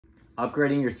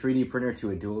Upgrading your 3D printer to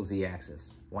a dual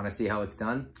Z-axis. Want to see how it's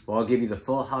done? Well, I'll give you the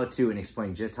full how-to and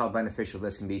explain just how beneficial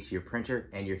this can be to your printer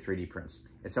and your 3D prints.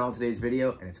 It's all in today's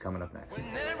video, and it's coming up next.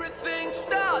 When everything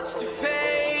starts to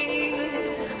fade,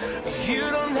 you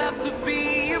don't have to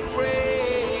be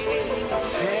afraid.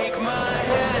 Take my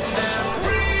hand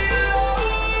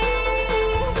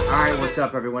now. All right, what's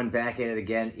up, everyone? Back at it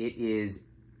again. It is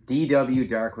DW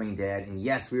Darkwing Dad, and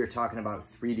yes, we are talking about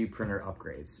 3D printer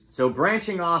upgrades. So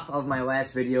branching off of my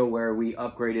last video where we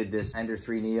upgraded this Ender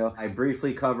 3 Neo, I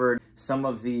briefly covered some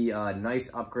of the nice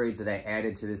upgrades that I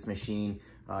added to this machine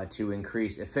to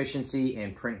increase efficiency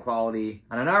and print quality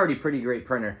on an already pretty great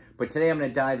printer. But today I'm going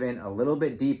to dive in a little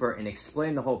bit deeper and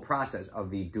explain the whole process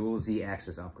of the dual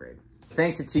Z-axis upgrade.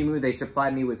 Thanks to Temu, they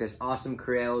supplied me with this awesome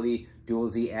CREALITY dual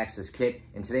Z-axis kit,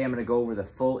 and today I'm going to go over the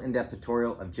full in-depth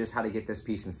tutorial of just how to get this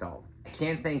piece installed. I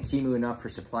can't thank Temu enough for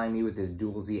supplying me with this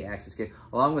dual Z-axis kit,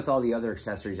 along with all the other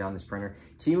accessories on this printer.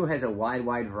 Temu has a wide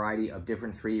variety of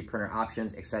different 3D printer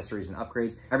options, accessories, and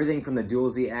upgrades. Everything from the dual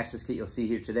Z-axis kit you'll see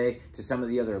here today to some of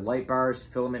the other light bars,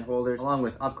 filament holders, along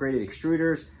with upgraded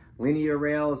extruders, linear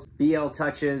rails, BL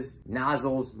touches,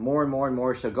 nozzles, more and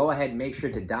more. So go ahead and make sure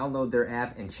to download their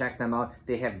app and check them out.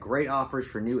 They have great offers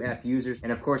for new app users.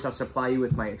 And of course, I'll supply you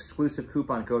with my exclusive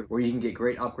coupon code where you can get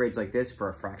great upgrades like this for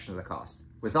a fraction of the cost.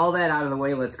 With all that out of the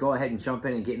way, let's go ahead and jump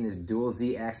in and get in this dual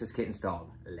Z-axis kit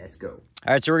installed. Let's go.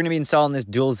 All right, so we're going to be installing this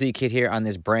dual Z kit here on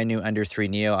this brand new Ender 3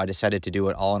 Neo. I decided to do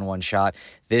it all in one shot.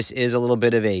 This is a little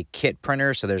bit of a kit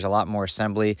printer, so there's a lot more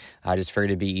assembly. I just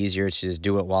figured it'd be easier to just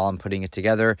do it while I'm putting it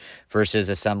together versus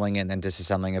assembling it and then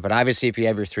disassembling it. But obviously, if you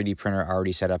have your 3D printer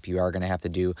already set up, you are going to have to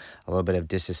do a little bit of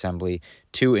disassembly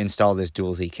to install this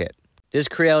dual Z kit. This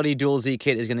CREALITY Dual Z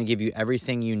kit is going to give you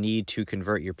everything you need to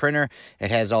convert your printer. It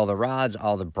has all the rods,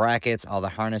 all the brackets, all the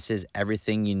harnesses,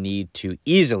 everything you need to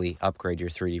easily upgrade your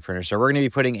 3D printer. So we're going to be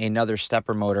putting another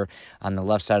stepper motor on the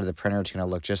left side of the printer. It's going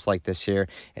to look just like this here.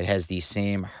 It has the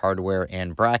same hardware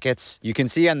and brackets. You can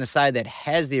see on the side that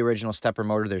has the original stepper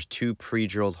motor, there's two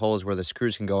pre-drilled holes where the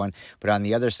screws can go in, but on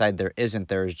the other side there isn't.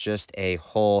 There's just a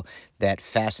hole that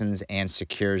fastens and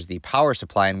secures the power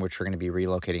supply, in which we're going to be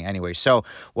relocating anyway. So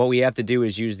what we have to do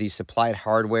is use the supplied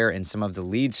hardware and some of the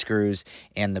lead screws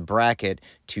and the bracket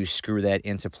to screw that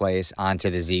into place onto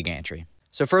the Z gantry.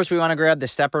 So first we want to grab the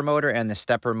stepper motor and the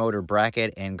stepper motor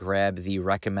bracket and grab the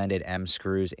recommended M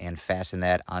screws and fasten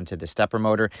that onto the stepper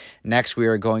motor. Next we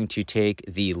are going to take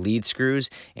the lead screws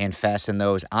and fasten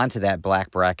those onto that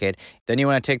black bracket. Then you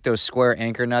want to take those square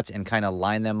anchor nuts and kind of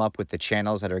line them up with the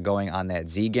channels that are going on that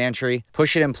Z gantry.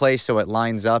 Push it in place so it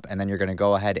lines up, and then you're going to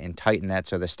go ahead and tighten that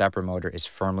so the stepper motor is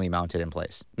firmly mounted in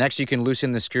place. Next you can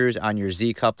loosen the screws on your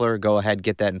Z coupler. Go ahead,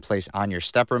 get that in place on your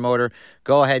stepper motor.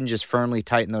 Go ahead and just firmly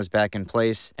tighten those back in place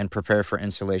and prepare for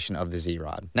installation of the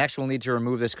Z-rod. Next, we'll need to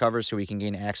remove this cover so we can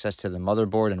gain access to the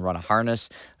motherboard and run a harness.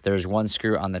 There's one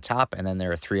screw on the top and then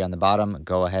there are three on the bottom.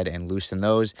 Go ahead and loosen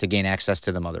those to gain access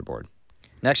to the motherboard.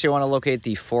 Next, you want to locate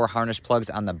the 4 harness plugs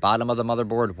on the bottom of the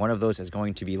motherboard. One of those is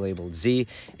going to be labeled Z.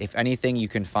 If anything, you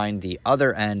can find the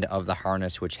other end of the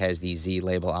harness, which has the Z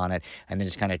label on it, and then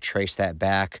just kind of trace that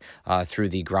back through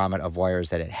the grommet of wires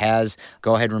that it has.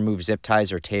 Go ahead and remove zip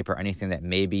ties or tape or anything that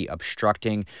may be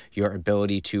obstructing your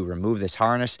ability to remove this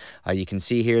harness. You can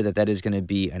see here that that is going to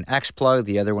be an X plug.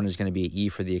 The other one is going to be E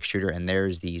for the extruder, and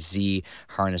there's the Z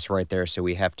harness right there. So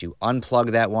we have to unplug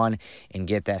that one and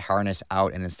get that harness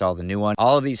out and install the new one.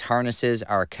 All of these harnesses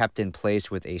are kept in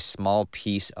place with a small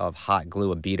piece of hot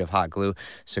glue, a bead of hot glue.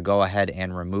 So go ahead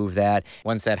and remove that.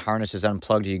 Once that harness is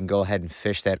unplugged, you can go ahead and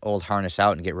fish that old harness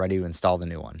out and get ready to install the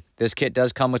new one. This kit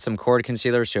does come with some cord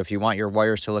concealer, so if you want your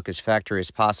wires to look as factory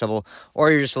as possible,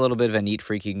 or you're just a little bit of a neat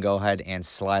freak, you can go ahead and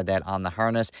slide that on the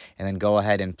harness, and then go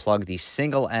ahead and plug the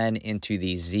single end into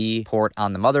the Z port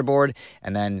on the motherboard,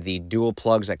 and then the dual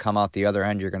plugs that come out the other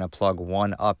end, you're going to plug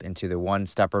one up into the one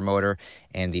stepper motor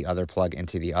and the other plug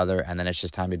into the other, and then it's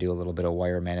just time to do a little bit of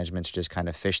wire management to just kind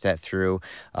of fish that through,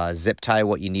 zip tie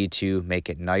what you need to make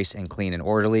it nice and clean and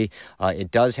orderly. It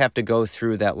does have to go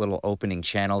through that little opening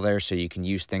channel there, so you can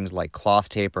use things like cloth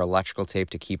tape or electrical tape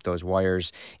to keep those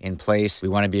wires in place. We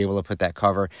want to be able to put that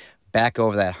cover back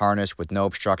over that harness with no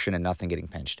obstruction and nothing getting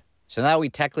pinched. So now we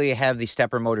technically have the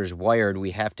stepper motors wired.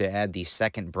 We have to add the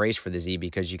second brace for the Z,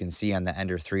 because you can see on the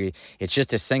Ender 3, it's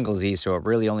just a single Z, so it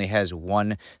really only has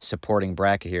one supporting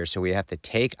bracket here. So we have to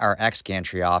take our X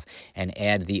gantry off and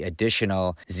add the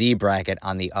additional Z bracket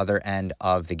on the other end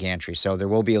of the gantry. So there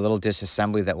will be a little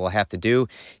disassembly that we'll have to do.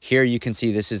 Here you can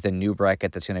see this is the new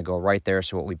bracket that's going to go right there.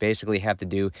 So what we basically have to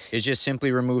do is just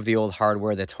simply remove the old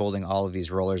hardware that's holding all of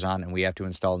these rollers on, and we have to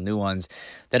install new ones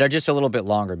that are just a little bit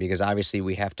longer, because obviously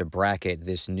we have to bracket,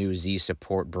 this new Z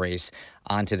support brace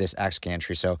onto this X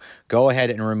gantry. So go ahead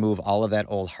and remove all of that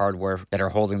old hardware that are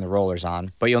holding the rollers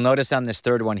on. But you'll notice on this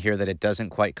third one here that it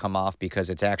doesn't quite come off because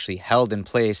it's actually held in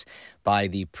place by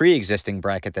the pre-existing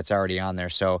bracket that's already on there.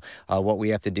 So what we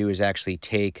have to do is actually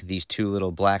take these two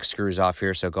little black screws off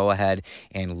here. So go ahead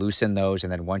and loosen those,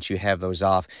 and then once you have those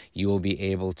off, you will be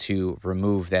able to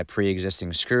remove that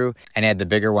pre-existing screw and add the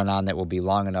bigger one on that will be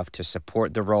long enough to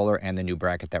support the roller and the new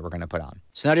bracket that we're going to put on.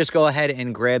 So now just go ahead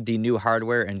and grab the new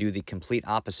hardware and do the complete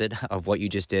opposite of what you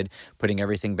just did, putting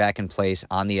everything back in place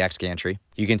on the X gantry.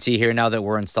 You can see here now that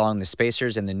we're installing the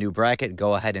spacers and the new bracket.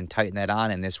 Go ahead and tighten that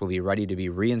on, and this will be ready to be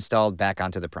reinstalled back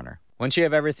onto the printer. Once you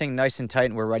have everything nice and tight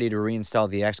and we're ready to reinstall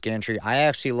the X gantry, I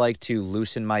actually like to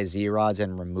loosen my Z-rods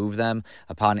and remove them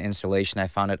upon installation. I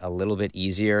found it a little bit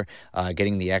easier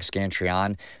getting the X gantry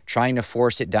on. Trying to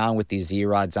force it down with these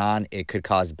Z-rods on, it could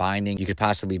cause binding. You could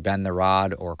possibly bend the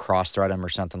rod or cross thread them or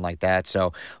something like that.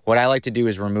 So what I like to do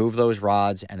is remove those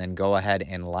rods and then go ahead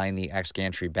and line the X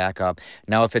gantry back up.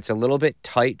 Now, if it's a little bit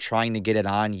tight trying to get it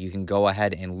on, you can go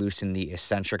ahead and loosen the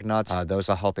eccentric nuts. Those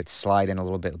will help it slide in a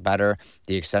little bit better.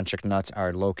 The eccentric nuts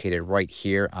are located right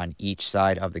here on each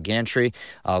side of the gantry.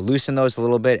 Loosen those a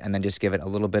little bit and then just give it a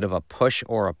little bit of a push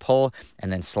or a pull and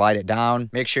then slide it down.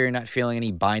 Make sure you're not feeling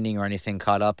any binding or anything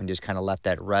caught up, and just kind of let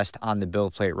that rest on the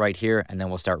build plate right here, and then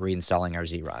we'll start reinstalling our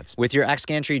Z-rods. With your X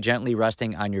gantry gently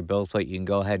resting on your build plate, you can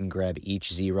go ahead and grab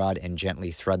each Z-rod and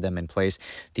gently thread them in place.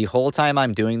 The whole time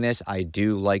I'm doing this, I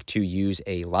do like to use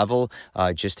a level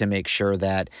just to make sure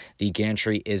that the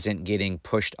gantry isn't getting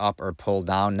pushed up or pulled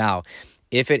down. Now,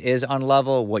 if it is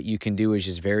unlevel, what you can do is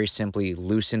just very simply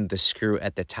loosen the screw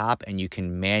at the top, and you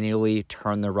can manually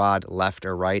turn the rod left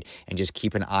or right and just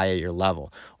keep an eye at your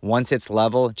level. Once it's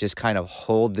level, just kind of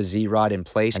hold the Z-rod in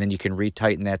place, and then you can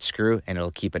retighten that screw and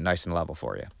it'll keep it nice and level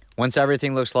for you. Once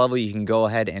everything looks level, you can go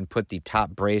ahead and put the top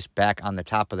brace back on the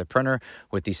top of the printer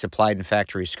with the supplied and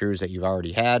factory screws that you've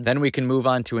already had. Then we can move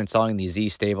on to installing the Z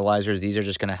stabilizers. These are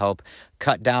just going to help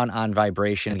cut down on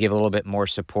vibration and give a little bit more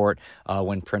support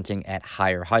when printing at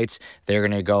higher heights. They're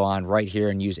going to go on right here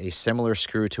and use a similar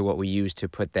screw to what we use to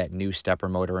put that new stepper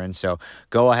motor in. So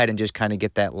go ahead and just kind of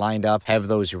get that lined up. Have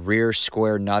those rear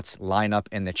square nuts line up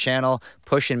in the channel.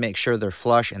 Push and make sure they're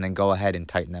flush, and then go ahead and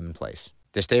tighten them in place.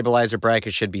 The stabilizer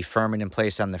bracket should be firm and in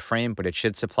place on the frame, but it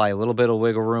should supply a little bit of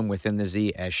wiggle room within the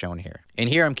Z as shown here. And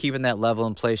here I'm keeping that level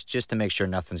in place just to make sure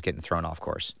nothing's getting thrown off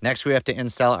course. Next, we have to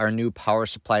install our new power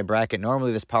supply bracket.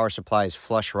 Normally this power supply is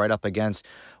flush right up against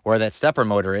where that stepper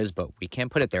motor is, but we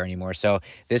can't put it there anymore. So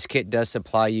this kit does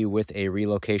supply you with a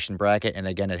relocation bracket, and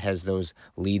again, it has those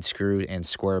lead screw and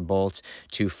square bolts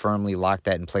to firmly lock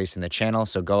that in place in the channel.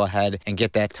 So go ahead and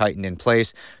get that tightened in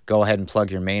place. Go ahead and plug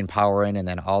your main power in, and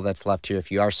then all that's left here, if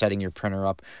you are setting your printer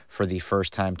up for the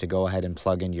first time, to go ahead and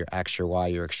plug in your X, your Y,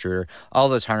 your extruder. All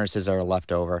those harnesses are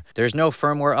left over. There's no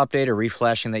firmware update or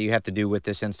reflashing that you have to do with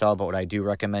this install, but what I do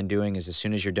recommend doing is as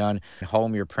soon as you're done,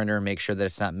 home your printer, make sure that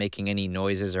it's not making any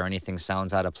noises or anything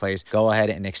sounds out of place. Go ahead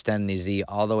and extend the Z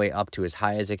all the way up to as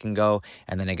high as it can go,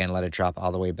 and then again let it drop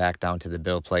all the way back down to the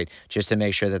build plate, just to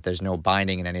make sure that there's no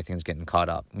binding and anything's getting caught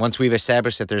up. Once we've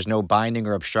established that there's no binding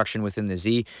or obstruction within the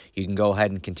Z, you can go ahead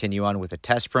and continue on with a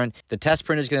test print. The test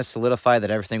print is going to solidify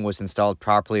that everything was installed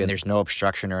properly and there's no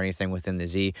obstruction or anything within the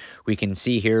Z. We can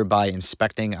see here by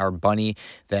inspecting our bunny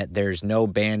that there's no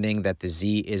banding, that the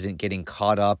Z isn't getting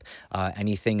caught up,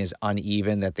 anything is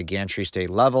uneven, that the gantry stayed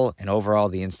level, and overall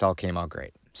the install came out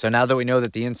great. So now that we know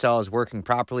that the install is working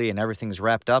properly and everything's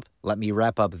wrapped up, let me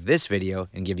wrap up this video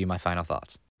and give you my final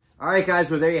thoughts. All right,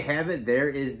 guys, well, there you have it. There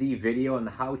is the video on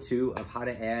the how-to of how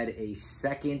to add a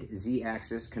second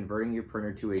Z-axis, converting your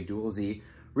printer to a dual Z.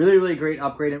 Really, really great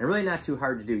upgrade, and really not too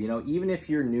hard to do. You know, even if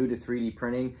you're new to 3D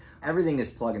printing, everything is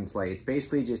plug and play. It's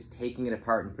basically just taking it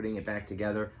apart and putting it back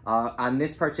together. On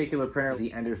this particular printer,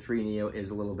 the Ender 3 Neo is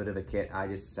a little bit of a kit. I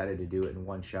just decided to do it in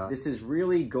one shot. This is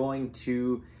really going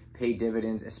to pay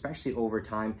dividends, especially over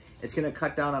time. It's going to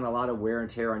cut down on a lot of wear and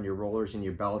tear on your rollers and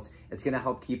your belts. It's going to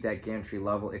help keep that gantry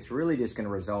level. It's really just going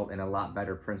to result in a lot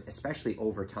better prints, especially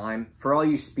over time. For all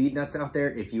you speed nuts out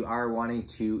there, if you are wanting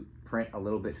to print a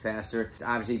little bit faster, it's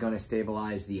obviously going to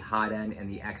stabilize the hot end and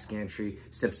the X gantry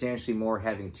substantially more,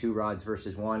 having 2 rods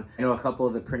versus 1. I know a couple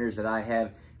of the printers that I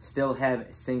have still have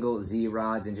single Z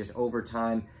rods, and just over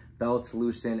time, belts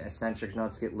loosen, eccentric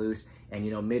nuts get loose, and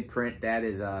you know, mid-print, that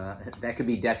is that could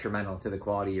be detrimental to the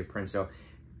quality of your print. So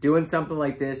doing something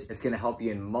like this, it's going to help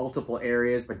you in multiple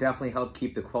areas, but definitely help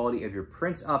keep the quality of your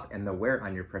prints up and the wear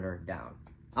on your printer down.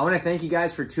 I want to thank you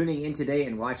guys for tuning in today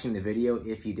and watching the video.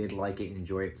 If you did like it and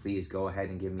enjoy it, please go ahead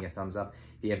and give me a thumbs up.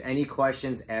 If you have any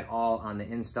questions at all on the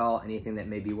install, anything that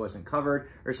maybe wasn't covered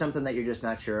or something that you're just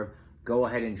not sure of, go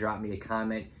ahead and drop me a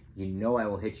comment. You know I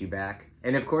will hit you back.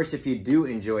 And of course, if you do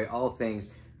enjoy all things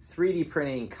 3D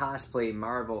printing, cosplay,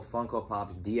 Marvel, Funko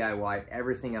Pops, DIY,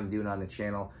 everything I'm doing on the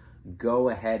channel, go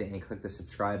ahead and click the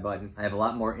subscribe button. I have a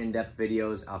lot more in-depth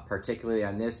videos, particularly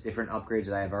on this, different upgrades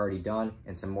that I have already done,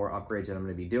 and some more upgrades that I'm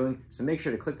gonna be doing. So make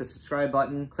sure to click the subscribe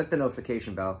button, click the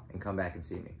notification bell, and come back and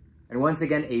see me. And once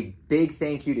again, a big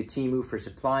thank you to Temu for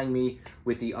supplying me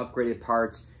with the upgraded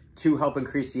parts to help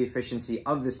increase the efficiency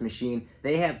of this machine.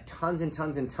 They have tons and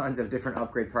tons and tons of different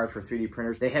upgrade parts for 3D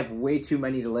printers. They have way too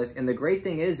many to list. And the great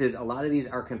thing is a lot of these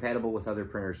are compatible with other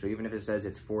printers. So even if it says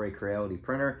it's for a CREALITY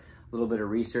printer, a little bit of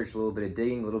research, a little bit of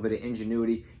digging, a little bit of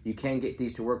ingenuity, you can get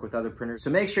these to work with other printers. So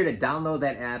make sure to download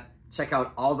that app, check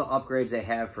out all the upgrades they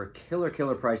have for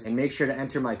killer price, and make sure to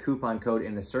enter my coupon code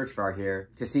in the search bar here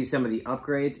to see some of the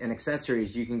upgrades and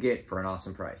accessories you can get for an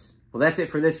awesome price. Well, that's it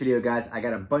for this video, guys. I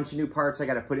got a bunch of new parts I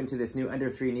got to put into this new Ender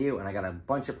 3 Neo, and I got a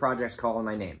bunch of projects calling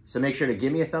my name. So make sure to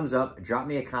give me a thumbs up, drop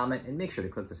me a comment, and make sure to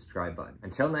click the subscribe button.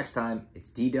 Until next time, it's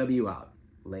DW out.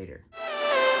 Later.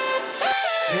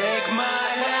 Take my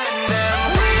hand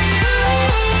now.